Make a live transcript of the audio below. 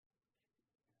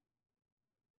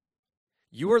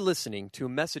You are listening to a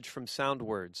message from Sound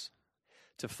Words.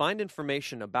 To find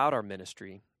information about our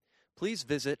ministry, please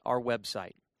visit our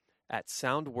website at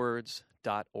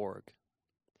soundwords.org.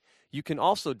 You can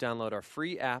also download our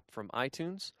free app from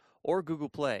iTunes or Google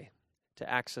Play to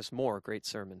access more great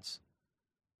sermons.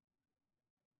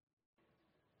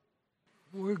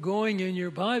 We're going in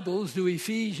your Bibles to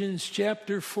Ephesians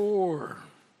chapter 4.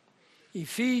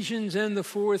 Ephesians and the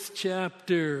 4th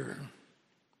chapter.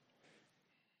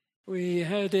 We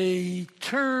had a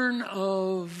turn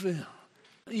of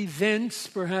events,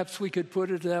 perhaps we could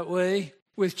put it that way,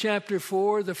 with chapter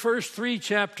 4. The first 3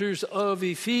 chapters of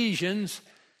Ephesians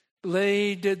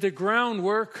laid the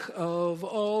groundwork of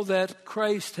all that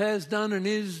Christ has done and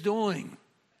is doing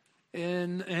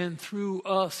and through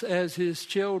us as his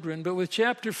children. But with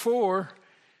chapter 4,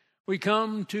 we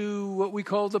come to what we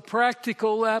call the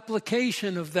practical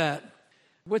application of that.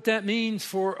 What that means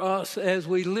for us as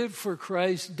we live for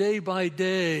Christ day by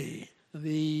day.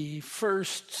 The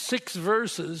first 6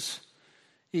 verses,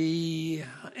 he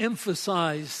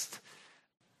emphasized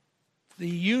the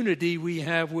unity we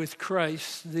have with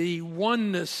Christ, the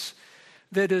oneness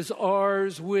that is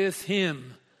ours with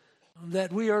him,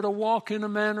 that we are to walk in a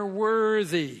manner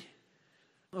worthy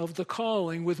of the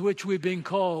calling with which we've been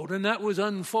called. And that was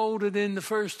unfolded in the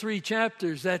first 3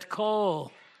 chapters, that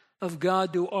call of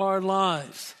God to our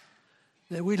lives,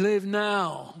 that we live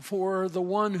now for the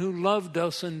one who loved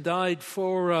us and died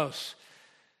for us.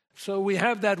 So we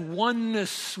have that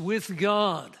oneness with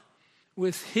God,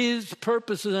 with his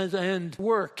purposes and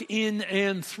work in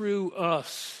and through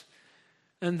us.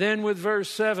 And then with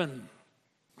verse 7,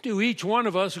 to each one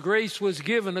of us grace was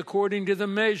given according to the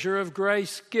measure of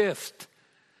Christ's gift.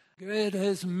 It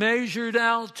has measured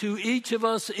out to each of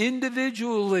us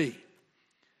individually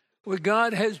what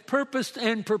God has purposed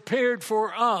and prepared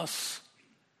for us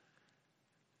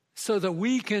so that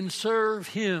we can serve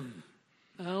him.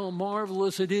 How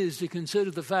marvelous it is to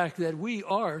consider the fact that we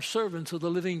are servants of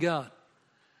the living God.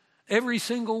 Every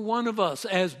single one of us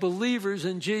as believers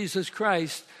in Jesus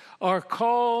Christ are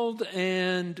called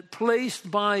and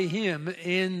placed by him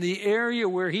in the area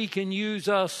where he can use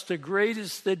us to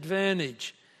greatest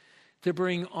advantage to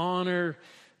bring honor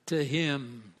to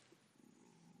him.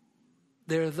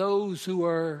 There are those who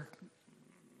are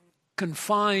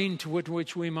confined to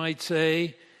which we might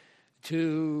say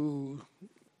to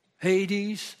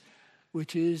Hades,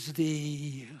 which is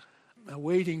the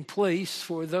awaiting place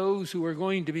for those who are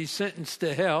going to be sentenced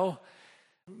to hell.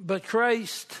 But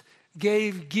Christ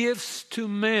gave gifts to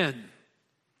men.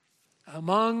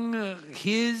 Among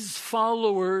his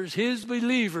followers, his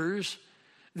believers,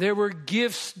 there were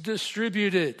gifts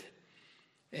distributed.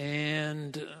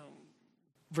 And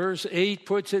verse 8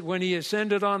 puts it, when he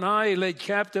ascended on high, he led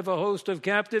captive a host of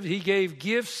captives. He gave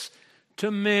gifts to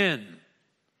men.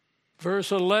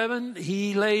 Verse 11,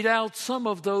 he laid out some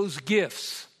of those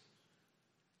gifts,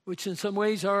 which in some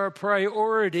ways are a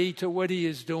priority to what he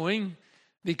is doing,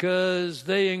 because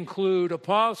they include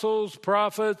apostles,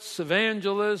 prophets,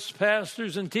 evangelists,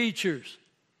 pastors, and teachers.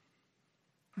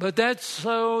 But that's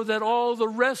so that all the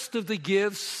rest of the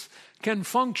gifts can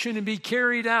function and be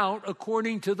carried out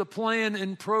according to the plan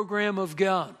and program of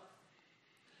God,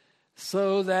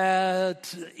 so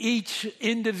that each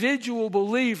individual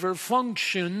believer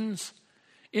functions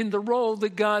in the role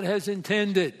that God has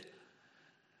intended.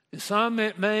 Some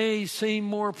it may seem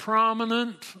more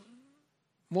prominent,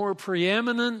 more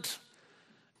preeminent,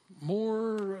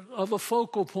 more of a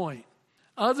focal point.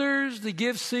 Others, the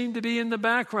gifts seem to be in the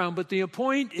background, but the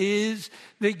point is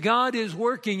that God is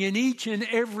working in each and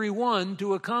every one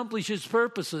to accomplish his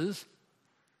purposes,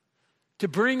 to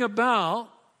bring about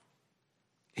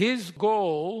his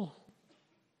goal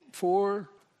for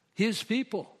his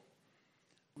people.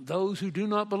 Those who do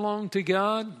not belong to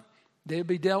God, they'll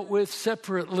be dealt with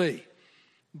separately.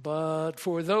 But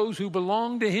for those who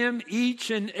belong to him, each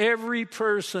and every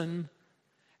person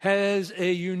has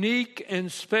a unique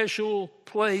and special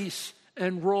place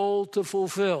and role to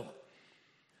fulfill.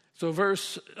 So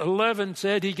verse 11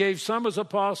 said, he gave some as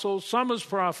apostles, some as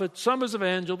prophets, some as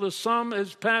evangelists, some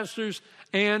as pastors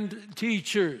and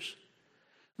teachers.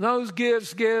 Those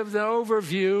gifts give the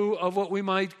overview of what we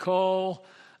might call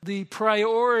the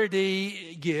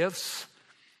priority gifts,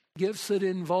 gifts that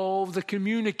involve the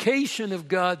communication of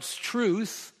God's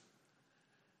truth,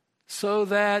 so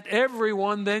that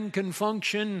everyone then can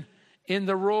function in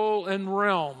the role and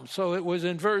realm. So it was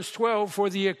in verse 12, for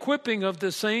the equipping of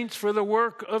the saints for the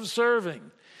work of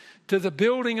serving, to the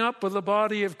building up of the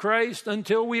body of Christ,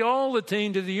 until we all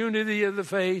attain to the unity of the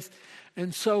faith,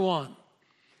 and so on.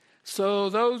 So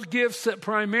those gifts that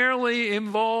primarily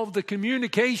involve the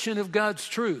communication of God's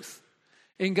truth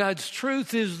And God's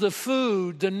truth is the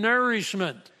food, the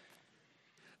nourishment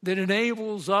that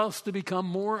enables us to become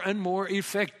more and more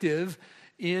effective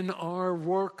in our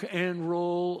work and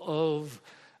role of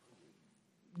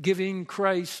giving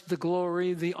Christ the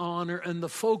glory, the honor, and the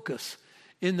focus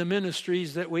in the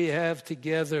ministries that we have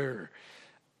together.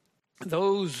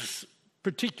 Those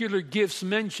particular gifts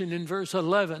mentioned in verse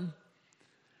 11,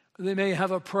 they may have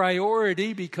a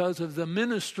priority because of the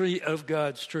ministry of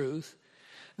God's truth.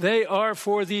 They are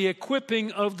for the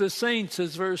equipping of the saints,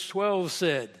 as verse 12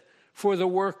 said, for the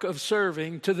work of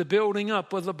serving, to the building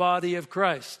up of the body of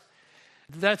Christ.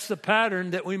 That's the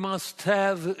pattern that we must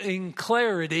have in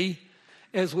clarity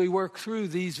as we work through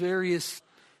these various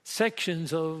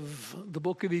sections of the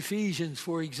book of Ephesians,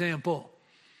 for example.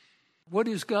 What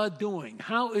is God doing?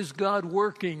 How is God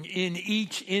working in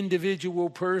each individual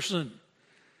person?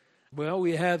 Well,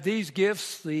 we have these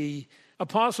gifts. The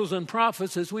apostles and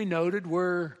prophets, as we noted,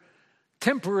 were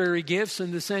temporary gifts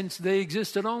in the sense they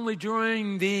existed only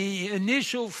during the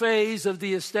initial phase of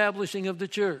the establishing of the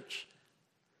church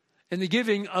and the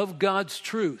giving of God's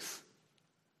truth.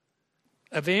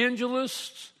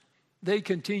 Evangelists, they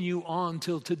continue on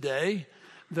till today.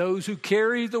 Those who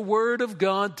carry the word of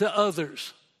God to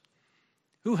others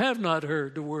who have not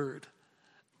heard the word.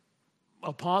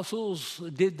 Apostles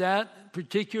did that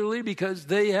particularly because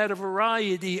they had a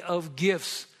variety of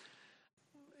gifts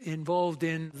involved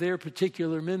in their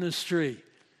particular ministry.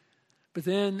 But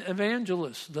then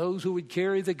evangelists, those who would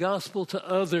carry the gospel to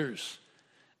others.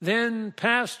 Then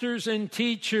pastors and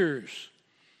teachers.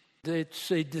 It's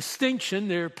a distinction.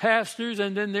 There are pastors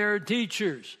and then there are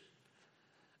teachers.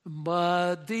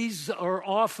 But these are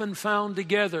often found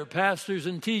together, pastors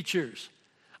and teachers.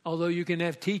 Although you can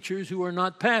have teachers who are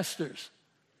not pastors.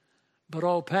 But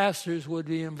all pastors would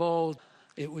be involved,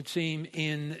 it would seem,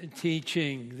 in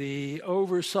teaching, the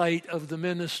oversight of the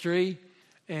ministry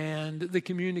and the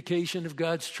communication of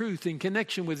God's truth in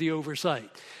connection with the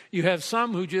oversight. You have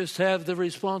some who just have the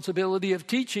responsibility of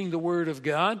teaching the Word of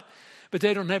God, but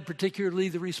they don't have particularly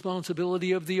the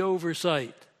responsibility of the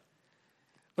oversight.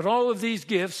 But all of these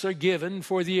gifts are given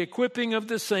for the equipping of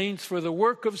the saints, for the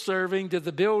work of serving, to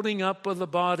the building up of the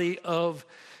body of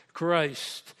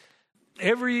Christ.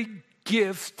 Every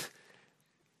gift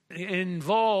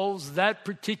involves that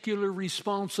particular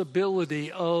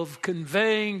responsibility of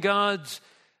conveying God's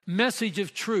message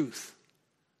of truth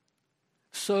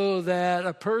so that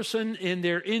a person in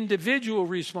their individual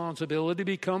responsibility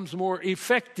becomes more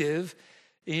effective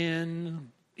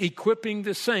in equipping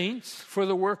the saints for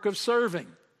the work of serving.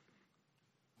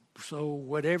 So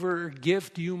whatever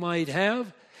gift you might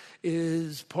have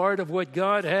is part of what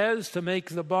God has to make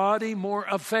the body more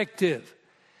effective.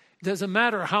 It doesn't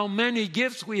matter how many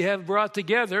gifts we have brought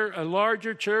together, a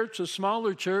larger church, a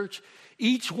smaller church,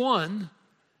 each one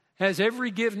has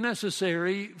every gift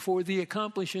necessary for the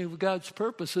accomplishing of God's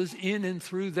purposes in and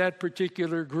through that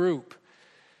particular group.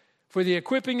 For the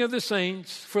equipping of the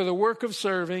saints, for the work of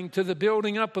serving, to the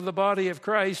building up of the body of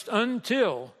Christ,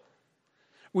 until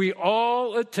we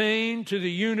all attain to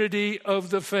the unity of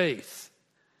the faith.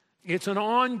 It's an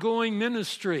ongoing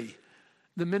ministry,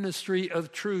 the ministry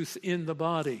of truth in the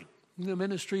body, the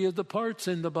ministry of the parts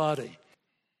in the body.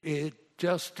 It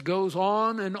just goes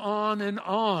on and on and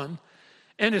on,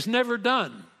 and it's never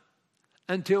done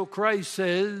until Christ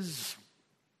says,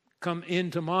 "Come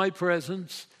into my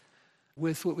presence,"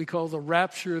 with what we call the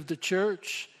rapture of the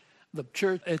church. The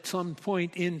church at some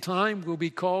point in time will be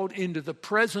called into the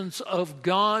presence of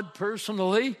God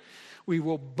personally. We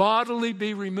will bodily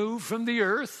be removed from the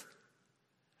earth.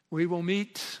 We will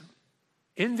meet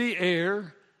in the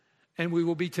air, and we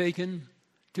will be taken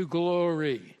to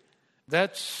glory.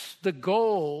 That's the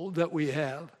goal that we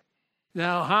have.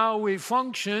 Now, how we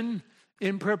function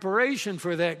in preparation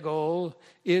for that goal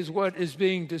is what is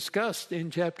being discussed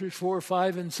in chapters 4,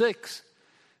 5, and 6.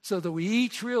 So that we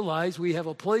each realize we have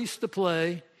a place to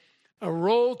play, a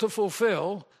role to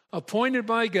fulfill, appointed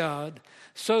by God,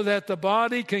 so that the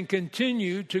body can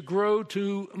continue to grow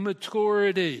to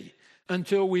maturity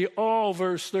until we all,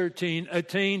 verse 13,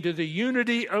 attain to the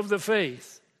unity of the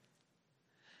faith,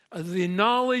 the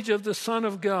knowledge of the Son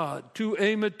of God, to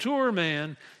a mature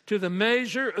man, to the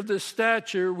measure of the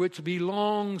stature which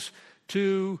belongs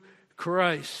to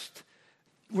Christ.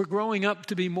 We're growing up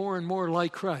to be more and more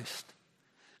like Christ.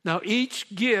 Now,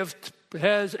 each gift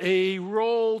has a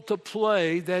role to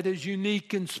play that is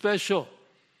unique and special.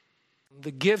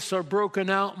 The gifts are broken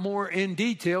out more in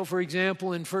detail, for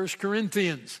example, in 1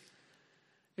 Corinthians,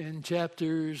 in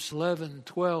chapters 11,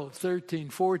 12,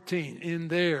 13, 14, in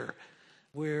there,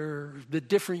 where the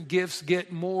different gifts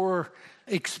get more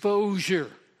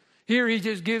exposure. Here he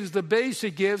just gives the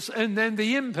basic gifts and then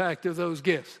the impact of those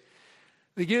gifts.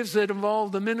 The gifts that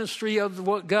involve the ministry of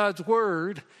what God's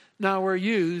Word now are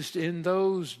used in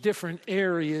those different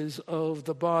areas of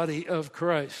the body of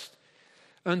Christ.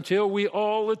 Until we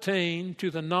all attain to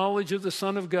the knowledge of the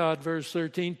Son of God, verse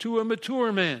 13, to a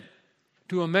mature man,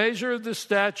 to a measure of the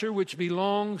stature which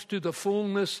belongs to the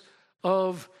fullness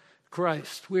of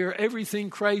Christ. We are everything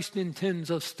Christ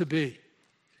intends us to be.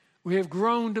 We have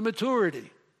grown to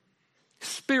maturity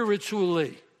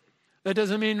spiritually. That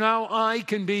doesn't mean now I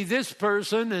can be this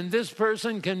person and this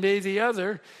person can be the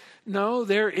other. No,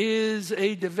 there is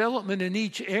a development in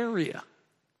each area.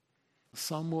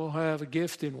 Some will have a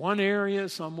gift in one area,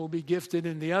 some will be gifted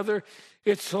in the other.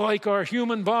 It's like our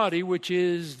human body, which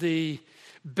is the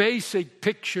basic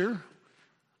picture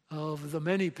of the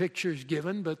many pictures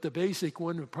given, but the basic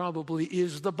one probably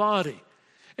is the body.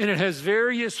 And it has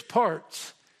various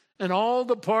parts, and all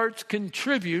the parts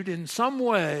contribute in some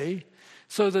way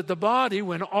so that the body,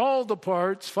 when all the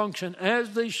parts function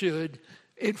as they should,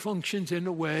 it functions in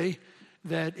a way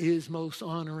that is most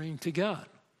honoring to God.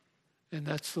 And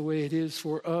that's the way it is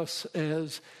for us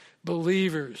as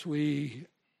believers. We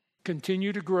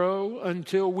continue to grow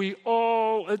until we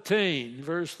all attain,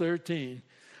 verse 13,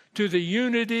 to the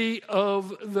unity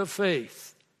of the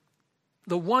faith,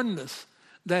 the oneness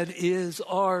that is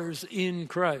ours in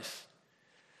Christ.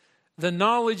 The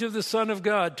knowledge of the Son of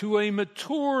God, to a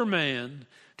mature man,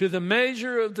 to the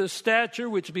measure of the stature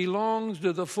which belongs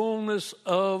to the fullness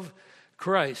of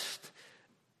Christ.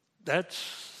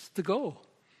 That's the goal.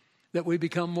 That we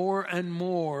become more and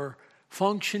more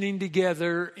functioning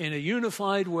together in a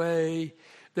unified way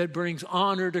that brings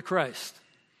honor to Christ.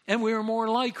 And we are more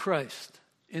like Christ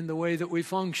in the way that we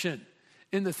function,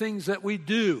 in the things that we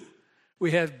do.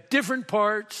 We have different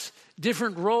parts,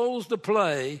 different roles to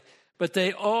play, but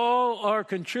they all are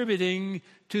contributing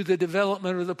to the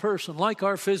development of the person, like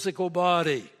our physical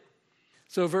body.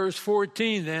 So verse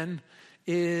 14 then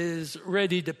is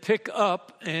ready to pick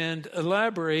up and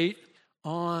elaborate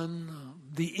on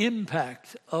the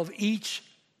impact of each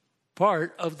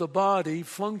part of the body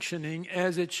functioning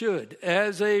as it should,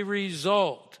 as a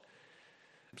result,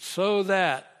 so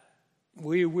that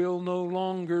we will no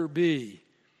longer be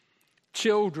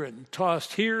children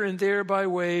tossed here and there by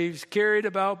waves, carried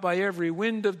about by every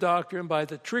wind of doctrine, by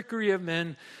the trickery of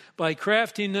men, by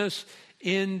craftiness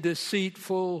in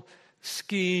deceitful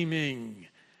scheming.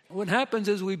 What happens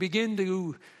is we begin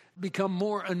to become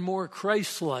more and more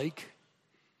Christ-like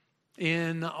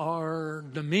in our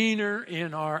demeanor,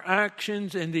 in our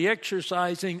actions, in the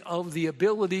exercising of the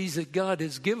abilities that God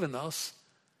has given us.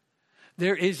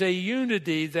 There is a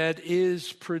unity that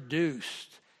is produced.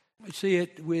 We see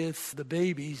it with the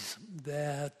babies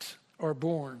that are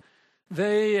born.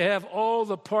 They have all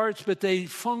the parts, but they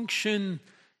function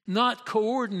not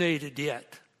coordinated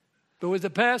yet. But with the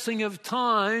passing of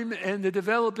time and the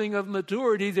developing of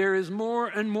maturity, there is more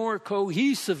and more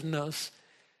cohesiveness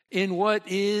in what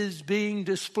is being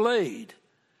displayed,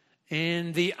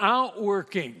 and the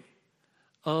outworking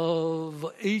of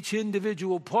each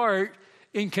individual part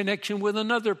in connection with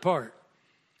another part,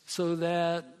 so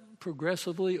that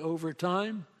progressively over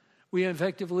time, we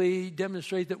effectively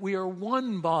demonstrate that we are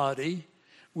one body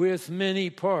with many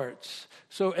parts.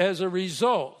 So as a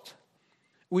result,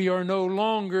 we are no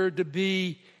longer to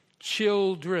be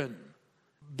children,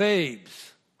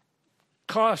 babes,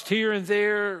 tossed here and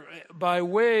there by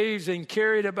waves and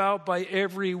carried about by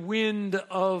every wind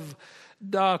of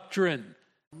doctrine.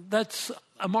 That's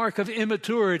a mark of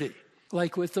immaturity,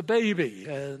 like with the baby,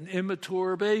 an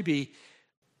immature baby.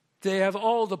 They have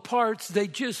all the parts, they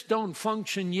just don't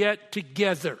function yet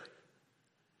together.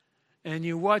 And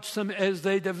you watch them as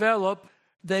they develop,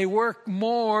 they work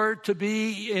more to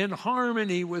be in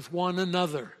harmony with one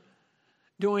another,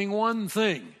 doing one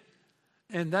thing.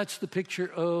 And that's the picture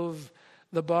of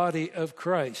the body of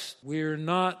Christ. We're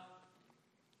not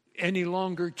any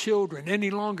longer children,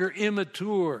 any longer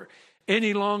immature,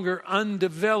 any longer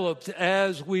undeveloped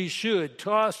as we should,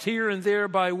 tossed here and there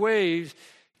by waves,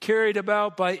 carried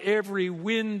about by every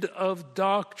wind of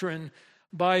doctrine,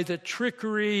 by the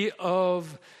trickery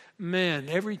of men.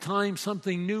 Every time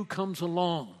something new comes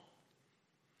along,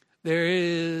 there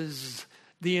is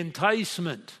the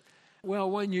enticement. Well,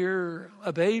 when you're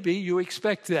a baby, you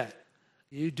expect that.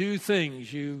 You do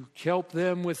things. You help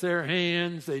them with their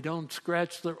hands. They don't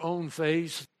scratch their own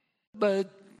face.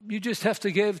 But you just have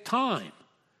to give time,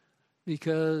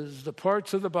 because the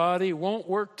parts of the body won't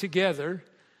work together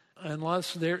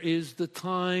unless there is the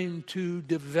time to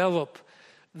develop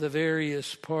the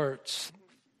various parts.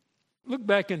 Look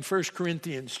back in 1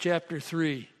 Corinthians chapter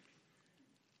 3.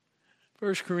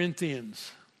 1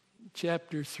 Corinthians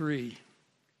chapter 3.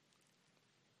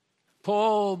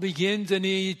 Paul begins and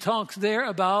he talks there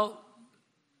about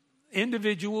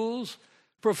individuals,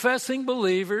 professing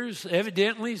believers,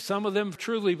 evidently some of them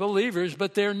truly believers,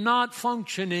 but they're not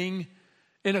functioning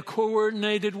in a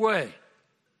coordinated way.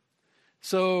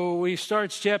 So he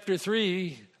starts chapter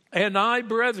 3, and I,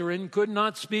 brethren, could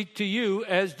not speak to you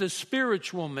as to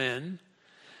spiritual men,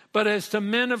 but as to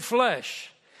men of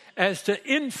flesh, as to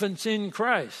infants in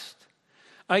Christ.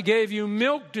 I gave you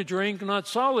milk to drink, not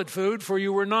solid food, for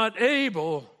you were not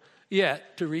able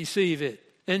yet to receive it.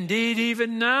 Indeed,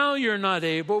 even now you're not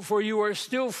able, for you are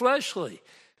still fleshly.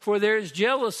 For there is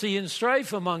jealousy and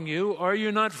strife among you. Are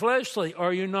you not fleshly?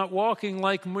 Are you not walking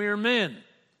like mere men?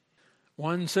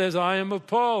 One says, I am of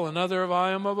Paul, another of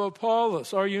I am of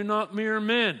Apollos. Are you not mere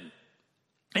men?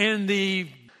 And the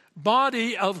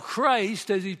body of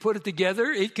Christ, as he put it together,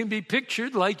 it can be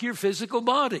pictured like your physical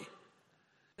body.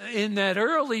 In that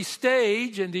early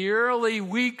stage, in the early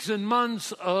weeks and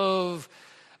months of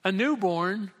a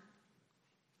newborn,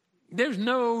 there's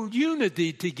no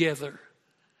unity together.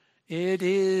 It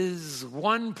is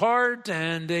one part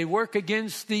and they work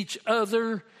against each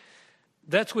other.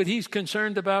 That's what he's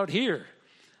concerned about here.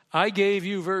 I gave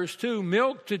you, verse 2,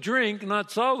 milk to drink,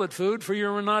 not solid food, for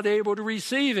you were not able to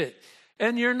receive it.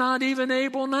 And you're not even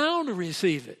able now to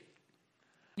receive it.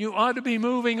 You ought to be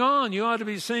moving on. You ought to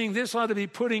be saying this ought to be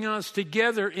putting us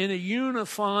together in a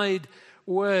unified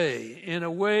way, in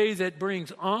a way that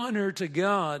brings honor to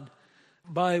God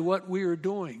by what we are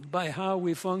doing, by how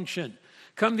we function.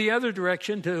 Come the other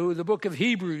direction to the book of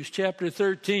Hebrews, chapter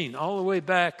 13, all the way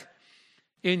back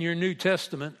in your New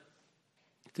Testament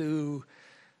to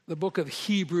the book of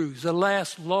Hebrews, the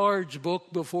last large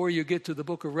book before you get to the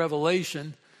book of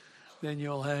Revelation. Then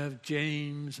you'll have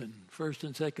James and 1st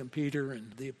and 2nd Peter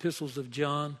and the epistles of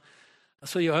John.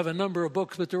 So you'll have a number of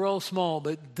books, but they're all small.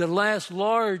 But the last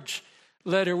large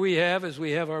letter we have, as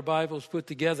we have our Bibles put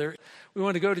together, we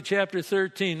want to go to chapter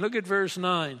 13. Look at verse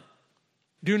 9.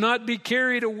 Do not be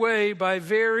carried away by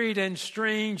varied and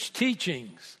strange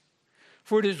teachings,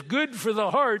 for it is good for the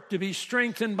heart to be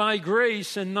strengthened by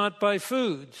grace and not by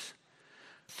foods,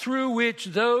 through which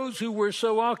those who were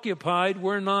so occupied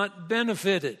were not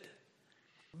benefited.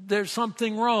 There's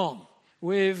something wrong.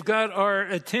 We've got our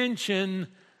attention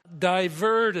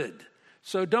diverted.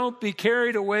 So don't be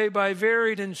carried away by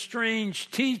varied and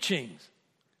strange teachings.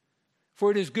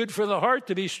 For it is good for the heart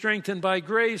to be strengthened by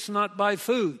grace, not by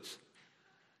foods.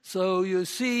 So you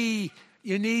see,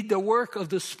 you need the work of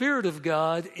the Spirit of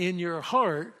God in your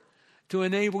heart to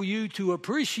enable you to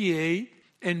appreciate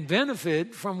and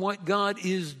benefit from what God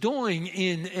is doing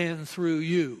in and through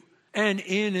you, and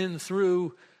in and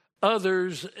through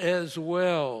others as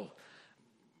well.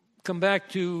 Come back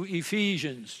to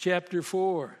Ephesians chapter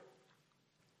 4.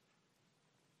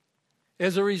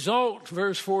 As a result,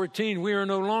 verse 14, we are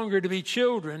no longer to be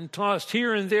children, tossed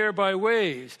here and there by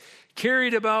waves,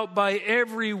 carried about by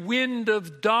every wind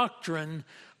of doctrine,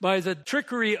 by the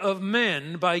trickery of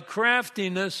men, by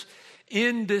craftiness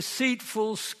in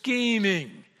deceitful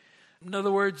scheming. In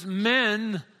other words,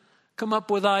 men come up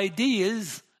with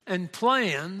ideas and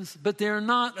plans, but they're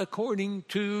not according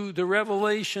to the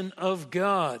revelation of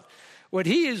God. What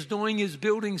he is doing is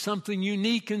building something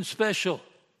unique and special.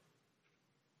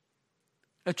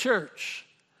 A church.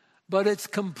 But it's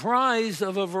comprised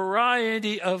of a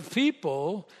variety of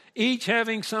people, each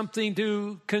having something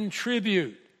to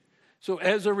contribute. So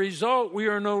as a result, we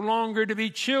are no longer to be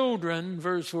children,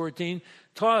 verse 14,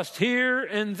 tossed here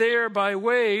and there by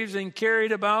waves and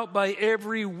carried about by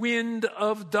every wind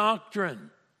of doctrine,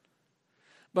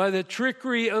 by the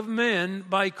trickery of men,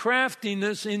 by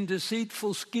craftiness in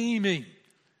deceitful scheming.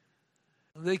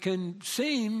 They can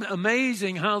seem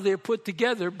amazing how they're put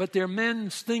together, but they're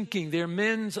men's thinking, they're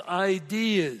men's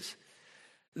ideas.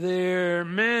 They're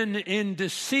men in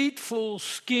deceitful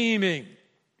scheming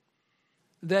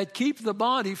that keep the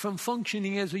body from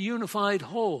functioning as a unified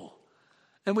whole.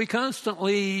 And we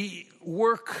constantly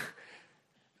work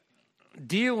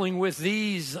dealing with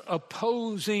these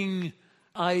opposing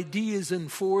ideas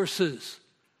and forces.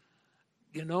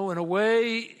 You know, in a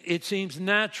way, it seems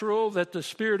natural that the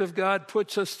Spirit of God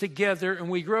puts us together and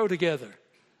we grow together.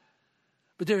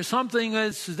 But there's something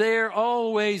that's there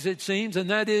always, it seems, and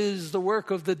that is the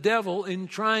work of the devil in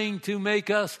trying to make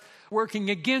us working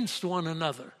against one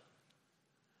another.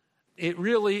 It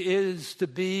really is to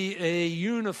be a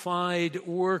unified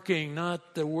working,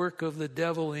 not the work of the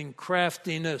devil in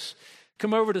craftiness.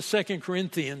 Come over to 2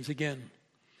 Corinthians again,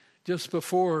 just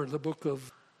before the book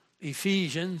of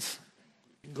Ephesians,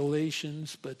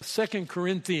 Galatians, but 2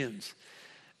 Corinthians,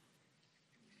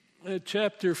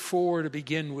 chapter 4 to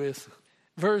begin with,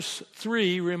 Verse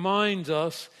 3 reminds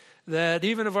us that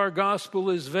even if our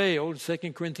gospel is veiled, 2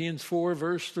 Corinthians 4,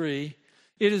 verse 3,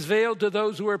 it is veiled to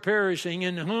those who are perishing,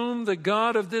 in whom the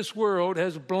God of this world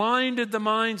has blinded the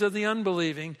minds of the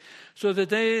unbelieving, so that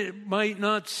they might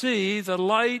not see the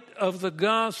light of the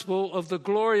gospel of the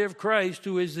glory of Christ,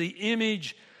 who is the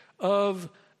image of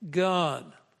God.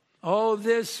 All of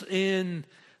this in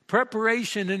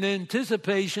preparation and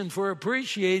anticipation for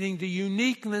appreciating the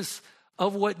uniqueness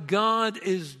of what God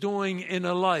is doing in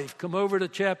a life. Come over to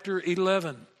chapter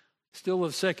 11, still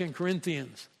of 2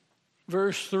 Corinthians,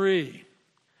 verse 3.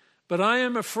 But I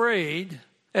am afraid,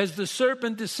 as the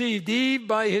serpent deceived Eve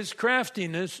by his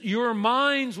craftiness, your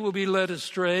minds will be led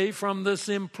astray from the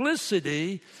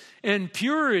simplicity and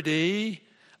purity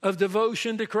of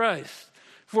devotion to Christ.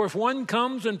 For if one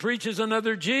comes and preaches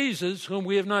another Jesus, whom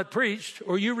we have not preached,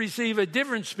 or you receive a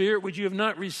different spirit which you have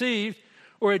not received,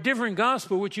 or a different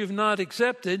gospel which you have not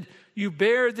accepted, you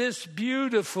bear this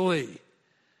beautifully.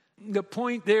 The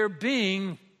point there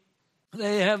being,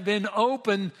 they have been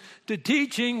open to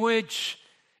teaching which,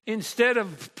 instead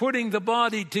of putting the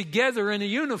body together in a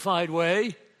unified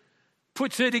way,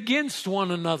 puts it against one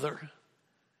another.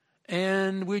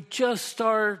 And we just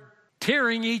start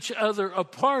tearing each other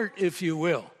apart, if you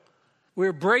will.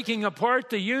 We're breaking apart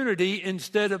the unity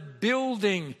instead of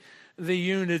building the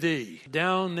unity.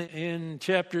 Down in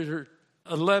chapter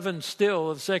 11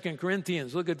 still of 2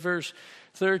 Corinthians, look at verse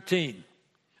 13.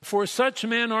 For such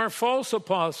men are false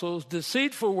apostles,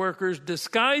 deceitful workers,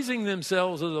 disguising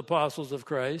themselves as apostles of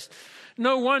Christ.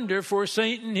 No wonder, for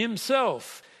Satan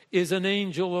himself is an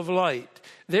angel of light.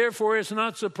 Therefore, it's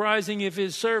not surprising if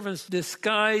his servants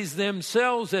disguise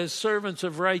themselves as servants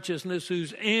of righteousness,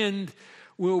 whose end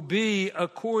will be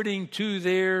according to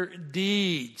their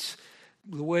deeds.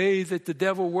 The way that the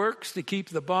devil works to keep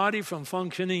the body from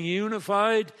functioning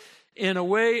unified, in a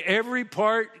way every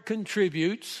part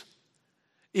contributes,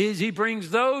 is he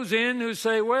brings those in who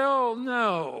say, well,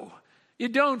 no, you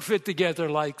don't fit together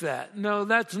like that. No,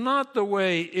 that's not the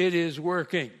way it is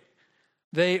working.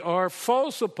 They are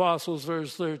false apostles,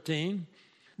 verse 13,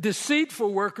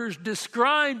 deceitful workers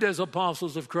described as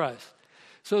apostles of Christ.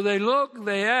 So they look,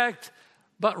 they act,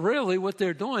 but really what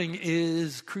they're doing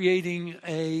is creating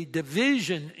a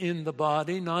division in the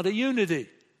body, not a unity.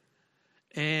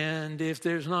 And if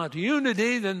there's not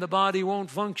unity, then the body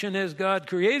won't function as God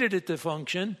created it to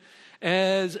function,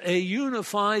 as a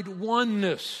unified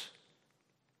oneness.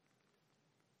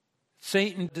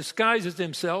 Satan disguises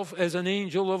himself as an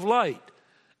angel of light,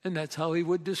 and that's how he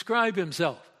would describe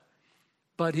himself.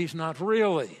 But he's not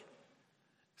really.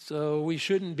 So we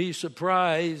shouldn't be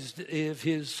surprised if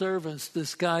his servants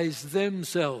disguise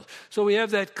themselves. So we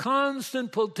have that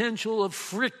constant potential of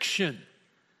friction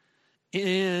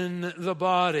in the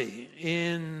body,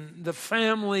 in the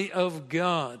family of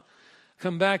God.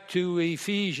 Come back to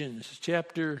Ephesians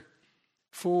chapter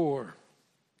 4.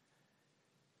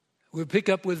 We'll pick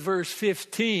up with verse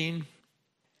 15.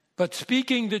 But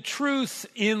speaking the truth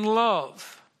in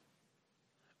love,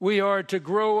 we are to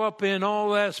grow up in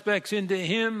all aspects into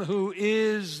him who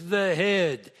is the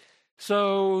head.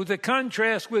 So the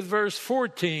contrast with verse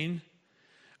 14,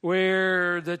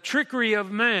 where the trickery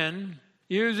of men,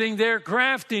 using their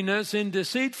craftiness in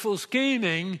deceitful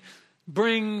scheming,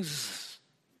 brings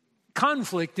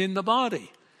conflict in the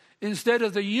body. Instead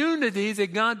of the unity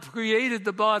that God created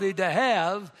the body to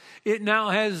have, it now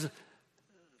has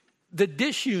the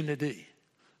disunity,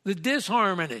 the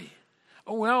disharmony.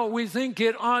 Well, we think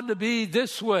it ought to be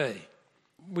this way.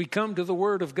 We come to the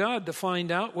Word of God to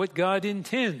find out what God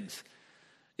intends.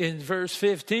 In verse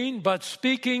 15, but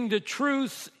speaking the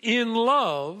truth in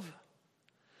love,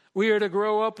 we are to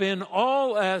grow up in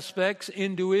all aspects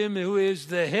into him who is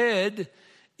the head,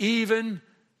 even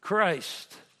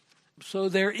Christ. So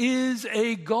there is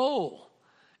a goal.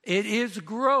 It is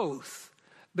growth.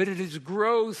 But it is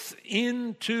growth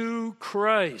into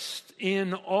Christ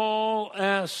in all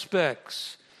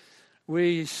aspects.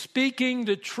 We speaking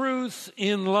the truth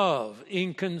in love,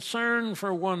 in concern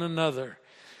for one another,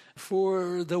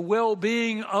 for the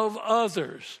well-being of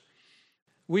others.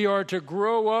 We are to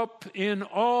grow up in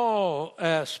all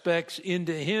aspects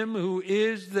into him who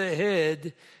is the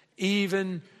head,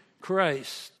 even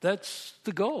Christ. That's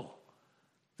the goal,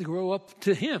 to grow up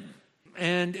to him.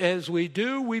 And as we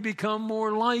do, we become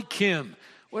more like him.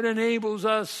 What enables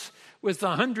us, with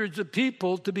the hundreds of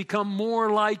people, to become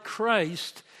more like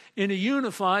Christ in a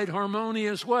unified,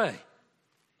 harmonious way.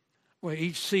 We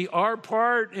each see our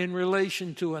part in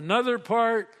relation to another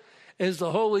part as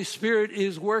the Holy Spirit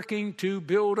is working to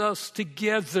build us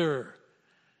together.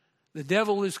 The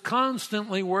devil is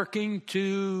constantly working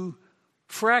to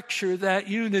fracture that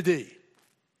unity.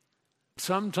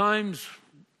 sometimes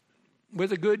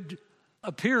with a good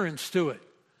appearance to it.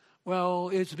 Well,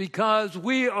 it's because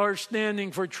we are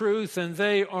standing for truth and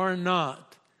they are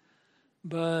not.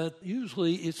 But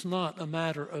usually it's not a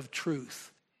matter of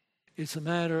truth. It's a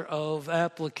matter of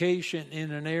application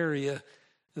in an area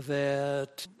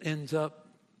that ends up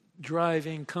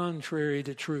driving contrary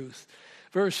to truth.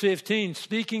 Verse 15,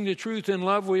 speaking the truth in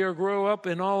love, we are grow up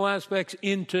in all aspects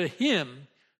into him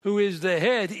who is the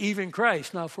head, even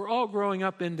Christ. Now, if we're all growing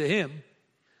up into him,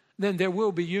 then there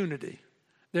will be unity.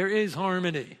 There is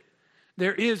harmony.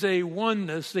 There is a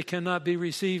oneness that cannot be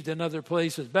received in other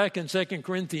places. Back in 2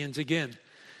 Corinthians again,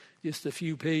 just a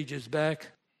few pages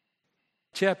back,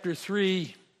 chapter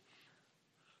 3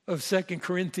 of 2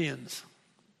 Corinthians,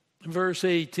 verse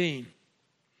 18.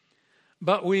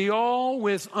 But we all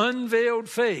with unveiled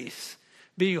face,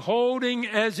 beholding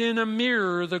as in a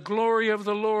mirror the glory of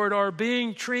the Lord, are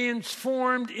being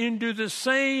transformed into the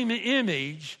same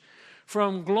image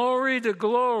from glory to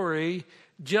glory,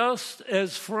 just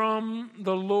as from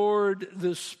the Lord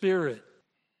the Spirit.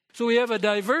 So we have a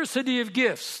diversity of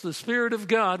gifts, the Spirit of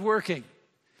God working,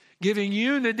 giving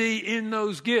unity in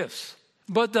those gifts.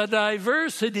 But the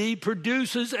diversity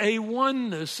produces a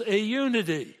oneness, a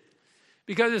unity.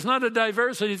 Because it's not a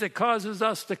diversity that causes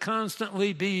us to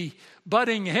constantly be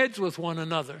butting heads with one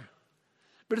another.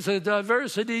 But it's a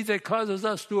diversity that causes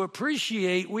us to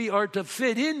appreciate we are to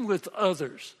fit in with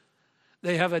others.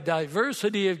 They have a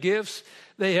diversity of gifts.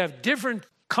 They have different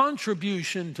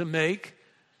contribution to make.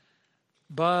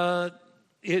 But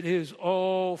it is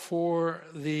all for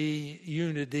the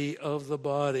unity of the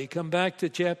body. Come back to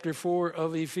chapter 4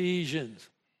 of Ephesians.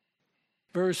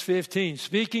 Verse 15,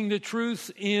 speaking the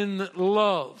truth in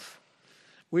love,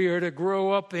 we are to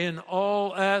grow up in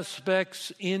all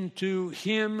aspects into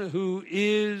him who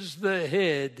is the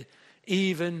head,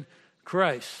 even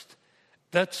Christ.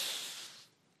 That's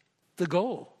the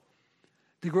goal,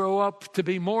 to grow up to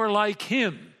be more like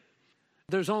him.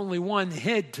 There's only one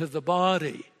head to the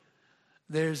body.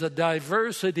 There's a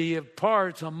diversity of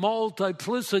parts, a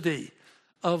multiplicity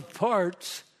of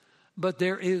parts, but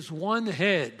there is one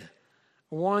head,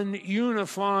 one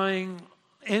unifying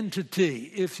entity,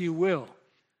 if you will.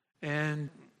 And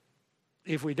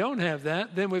if we don't have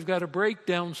that, then we've got a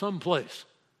breakdown someplace.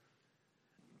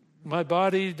 My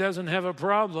body doesn't have a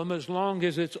problem as long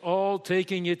as it's all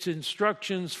taking its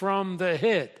instructions from the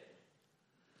head.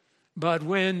 But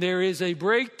when there is a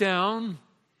breakdown,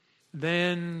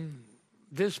 then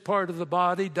this part of the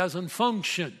body doesn't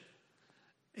function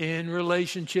in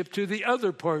relationship to the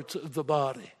other parts of the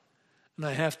body. And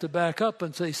I have to back up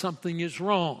and say something is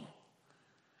wrong.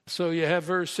 So you have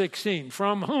verse 16.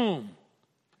 From whom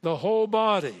the whole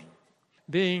body,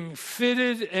 being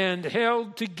fitted and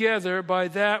held together by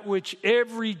that which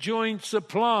every joint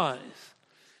supplies,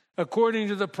 according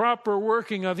to the proper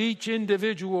working of each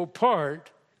individual part,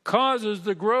 causes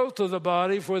the growth of the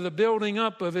body for the building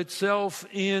up of itself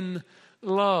in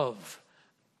love.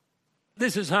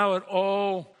 This is how it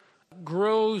all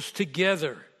grows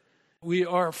together. We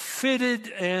are fitted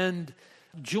and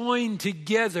joined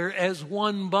together as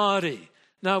one body.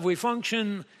 Now, if we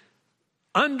function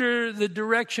under the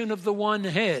direction of the one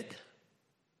head,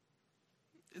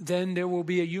 then there will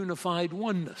be a unified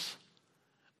oneness.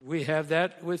 We have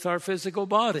that with our physical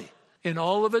body. In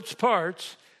all of its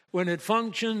parts, when it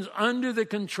functions under the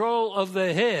control of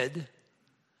the head.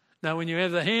 Now, when you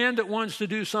have the hand that wants to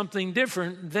do something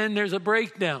different, then there's a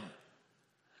breakdown.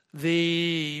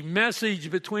 The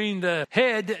message between the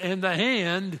head and the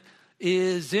hand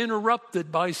is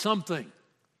interrupted by something.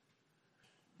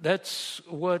 That's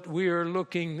what we are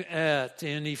looking at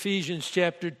in Ephesians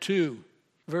chapter 2,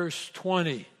 verse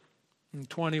 20 and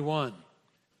 21.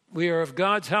 We are of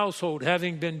God's household,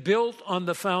 having been built on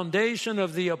the foundation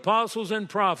of the apostles and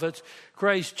prophets,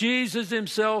 Christ Jesus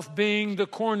himself being the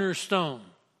cornerstone,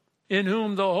 in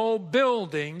whom the whole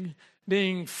building,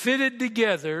 being fitted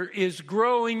together, is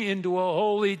growing into a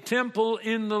holy temple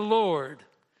in the Lord,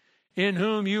 in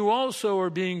whom you also are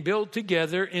being built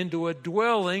together into a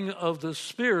dwelling of the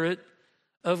Spirit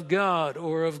of God,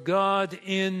 or of God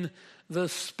in the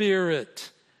Spirit.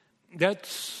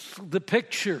 That's the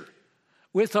picture.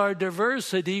 With our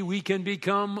diversity, we can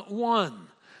become one.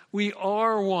 We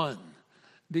are one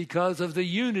because of the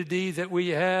unity that we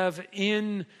have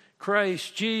in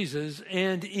Christ Jesus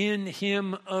and in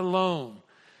him alone.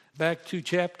 Back to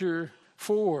chapter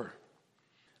 4.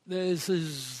 This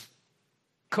is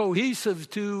cohesive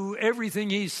to everything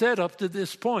he said up to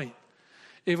this point.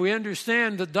 If we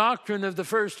understand the doctrine of the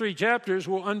first 3 chapters,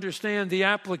 we'll understand the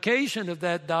application of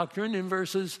that doctrine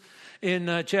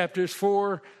in chapters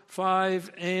 4,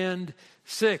 5, and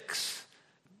 6.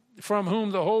 from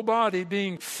whom the whole body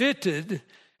being fitted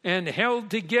and held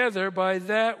together by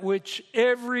that which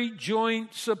every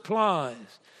joint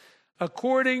supplies,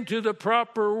 according to the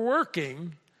proper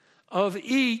working of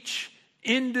each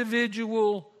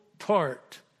individual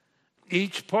part.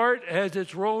 Each part has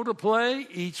its role to play.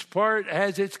 Each part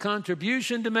has its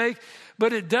contribution to make,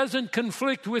 but it doesn't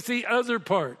conflict with the other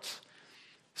parts.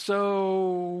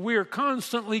 So we're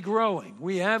constantly growing.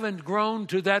 We haven't grown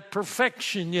to that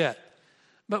perfection yet,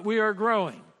 but we are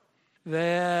growing.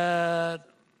 That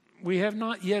we have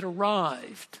not yet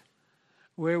arrived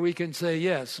where we can say,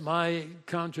 yes, my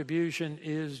contribution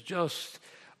is just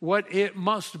what it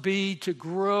must be to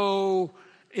grow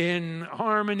in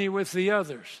harmony with the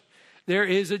others. There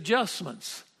is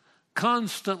adjustments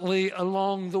constantly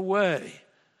along the way.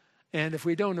 And if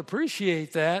we don't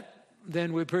appreciate that,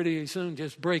 then we pretty soon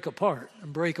just break apart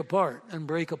and break apart and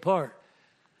break apart.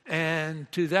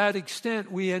 And to that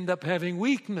extent, we end up having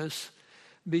weakness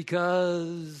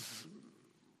because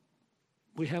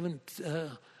we haven't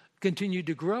continued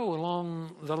to grow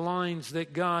along the lines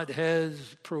that God has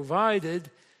provided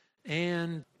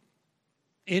and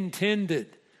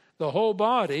intended. The whole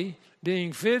body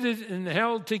being fitted and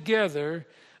held together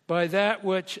by that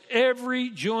which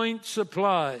every joint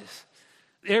supplies.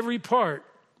 Every part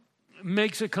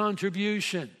makes a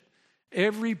contribution.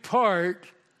 Every part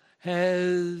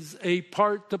has a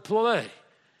part to play.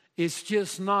 It's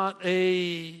just not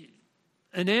an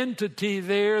entity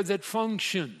there that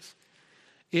functions.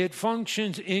 It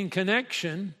functions in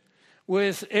connection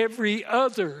with every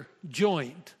other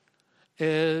joint,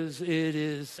 as it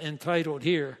is entitled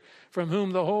here, from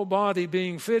whom the whole body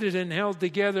being fitted and held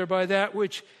together by that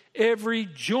which every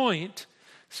joint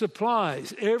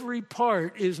supplies. Every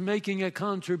part is making a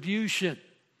contribution.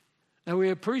 And we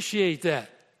appreciate that.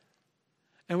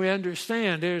 And we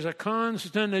understand there's a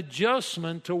constant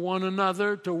adjustment to one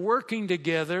another, to working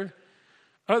together.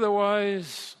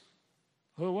 Otherwise,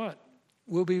 well, what?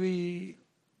 We'll be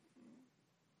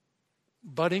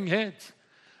butting heads.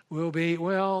 We'll be,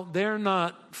 well, they're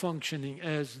not functioning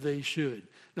as they should.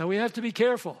 Now, we have to be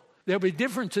careful. There'll be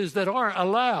differences that are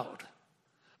allowed,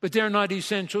 but they're not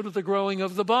essential to the growing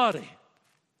of the body.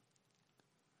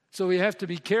 So we have to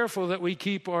be careful that we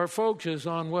keep our focus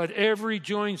on what every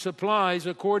joint supplies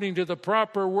according to the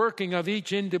proper working of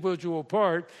each individual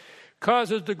part,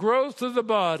 causes the growth of the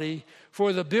body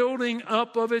for the building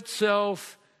up of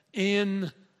itself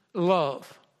in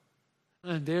love.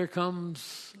 And there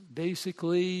comes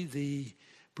basically the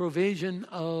provision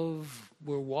of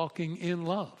we're walking in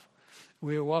love.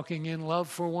 We're walking in love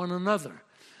for one another.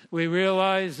 We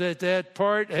realize that that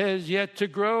part has yet to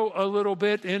grow a little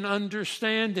bit in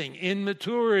understanding, in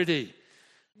maturity.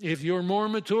 If you're more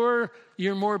mature,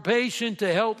 you're more patient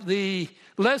to help the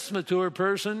less mature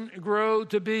person grow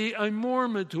to be a more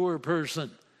mature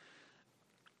person.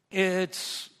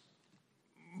 It's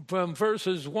from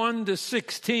verses 1 to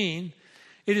 16,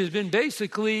 it has been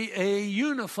basically a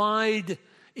unified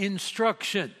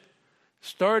instruction,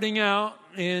 starting out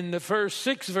in the first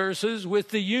 6 verses with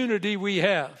the unity we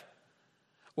have.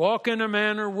 Walk in a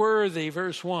manner worthy,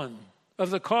 verse 1, of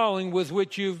the calling with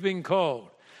which you've been called.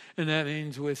 And that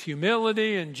means with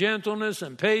humility and gentleness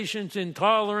and patience and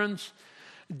tolerance,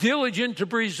 diligent to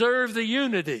preserve the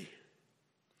unity.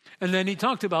 And then he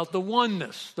talked about the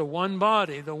oneness, the one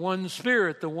body, the one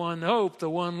Spirit, the one hope, the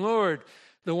one Lord,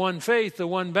 the one faith, the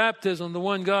one baptism, the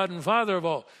one God and Father of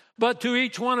all. But to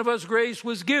each one of us grace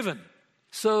was given.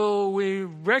 So we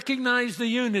recognize the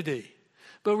unity,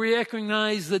 but we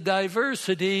recognize the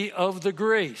diversity of the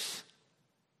grace.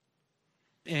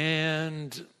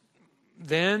 And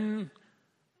then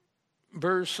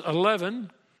verse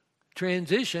 11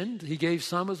 transitioned. He gave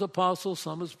some as apostles,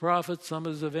 some as prophets, some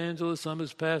as evangelists, some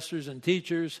as pastors and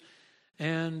teachers.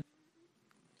 And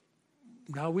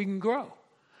now we can grow.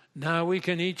 Now we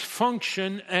can each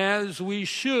function as we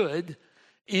should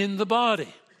in the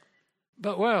body.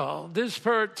 But, well, this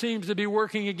part seems to be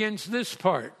working against this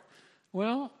part.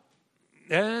 Well,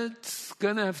 that's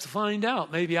going to have to find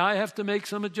out. Maybe I have to make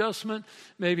some adjustment.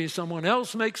 Maybe someone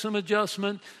else makes some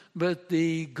adjustment. But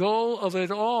the goal of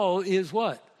it all is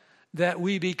what? That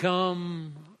we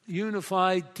become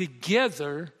unified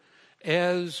together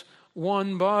as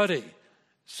one body,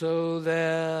 so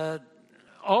that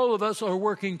all of us are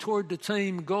working toward the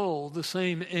same goal, the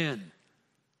same end.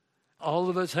 All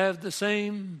of us have the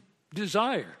same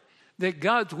desire that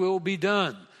God's will be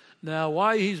done. Now,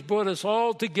 why he's brought us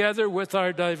all together with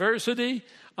our diversity,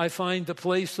 I find the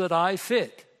place that I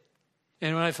fit.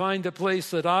 And when I find the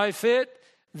place that I fit,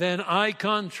 then I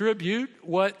contribute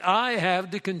what I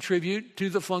have to contribute to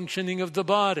the functioning of the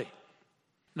body.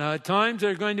 Now, at times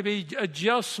there are going to be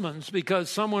adjustments because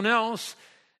someone else,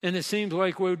 and it seems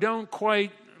like we don't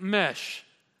quite mesh.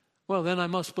 Well, then I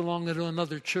must belong to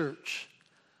another church.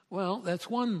 Well, that's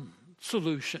one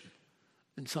solution.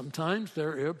 And sometimes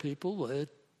there are people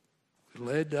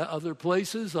led to other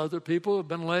places. Other people have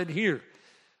been led here.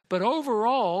 But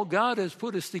overall, God has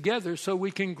put us together so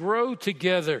we can grow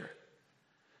together.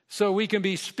 So we can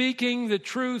be speaking the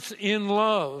truth in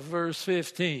love, verse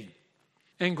 15.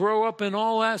 And grow up in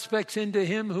all aspects into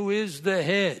Him who is the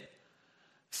head.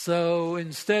 So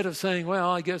instead of saying, well,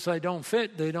 I guess I don't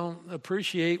fit, they don't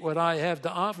appreciate what I have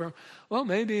to offer, well,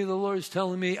 maybe the Lord's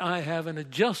telling me I have an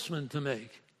adjustment to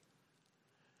make.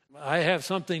 I have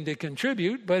something to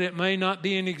contribute, but it may not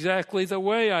be in exactly the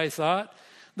way I thought,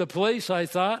 the place I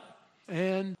thought,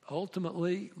 and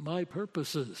ultimately my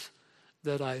purposes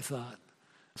that I thought.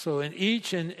 So in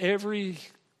each and every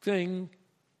thing,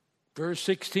 verse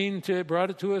 16 brought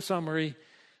it to a summary,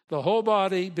 the whole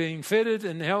body being fitted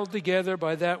and held together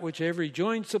by that which every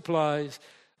joint supplies,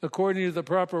 according to the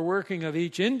proper working of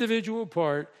each individual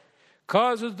part,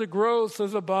 causes the growth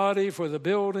of the body for the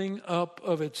building up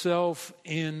of itself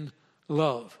in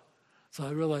love. So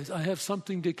I realized I have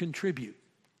something to contribute.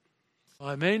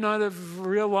 I may not have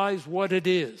realized what it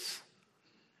is.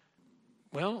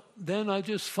 Well, then I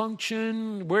just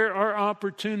function. Where are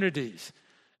opportunities?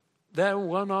 That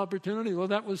one opportunity, well,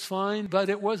 that was fine, but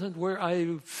it wasn't where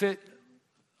I fit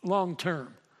long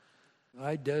term.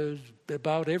 I did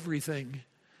about everything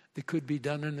that could be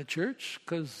done in the church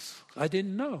because I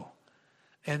didn't know.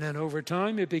 And then over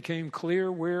time, it became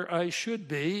clear where I should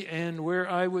be and where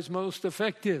I was most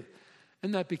effective.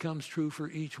 And that becomes true for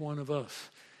each one of us.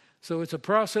 So it's a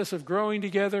process of growing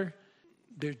together.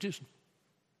 There's just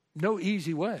no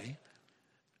easy way.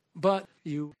 But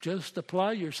you just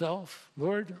apply yourself.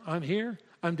 Lord, I'm here.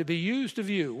 I'm to be used of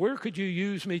you. Where could you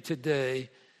use me today?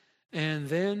 And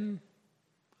then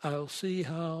I'll see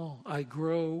how I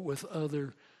grow with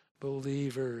other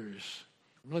believers.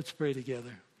 Let's pray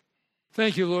together.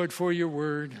 Thank you, Lord, for your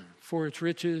word, for its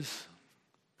riches,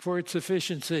 for its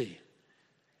sufficiency.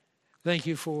 Thank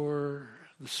you for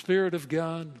the Spirit of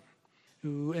God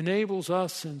who enables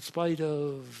us, in spite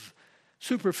of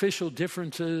superficial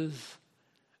differences,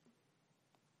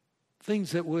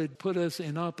 things that would put us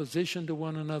in opposition to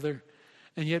one another,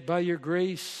 and yet by your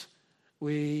grace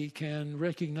we can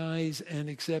recognize and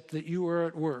accept that you are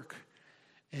at work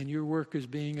and your work is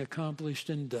being accomplished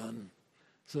and done.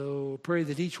 So pray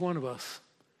that each one of us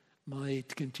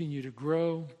might continue to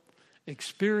grow,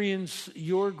 experience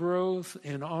your growth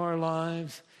in our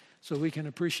lives so we can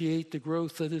appreciate the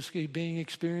growth that is being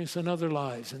experienced in other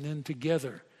lives. And then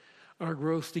together, our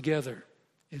growth together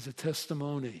is a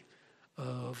testimony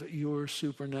of your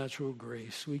supernatural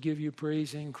grace. We give you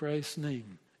praise in Christ's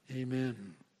name.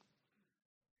 Amen.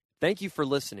 Thank you for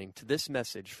listening to this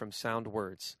message from Sound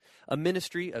Words, a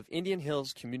ministry of Indian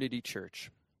Hills Community Church.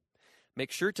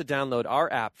 Make sure to download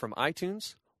our app from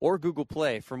iTunes or Google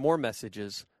Play for more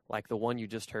messages like the one you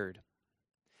just heard.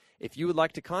 If you would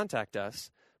like to contact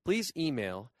us, please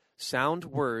email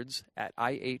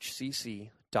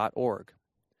soundwords@ihcc.org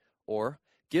or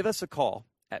give us a call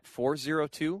at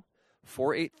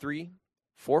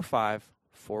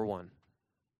 402-483-4541.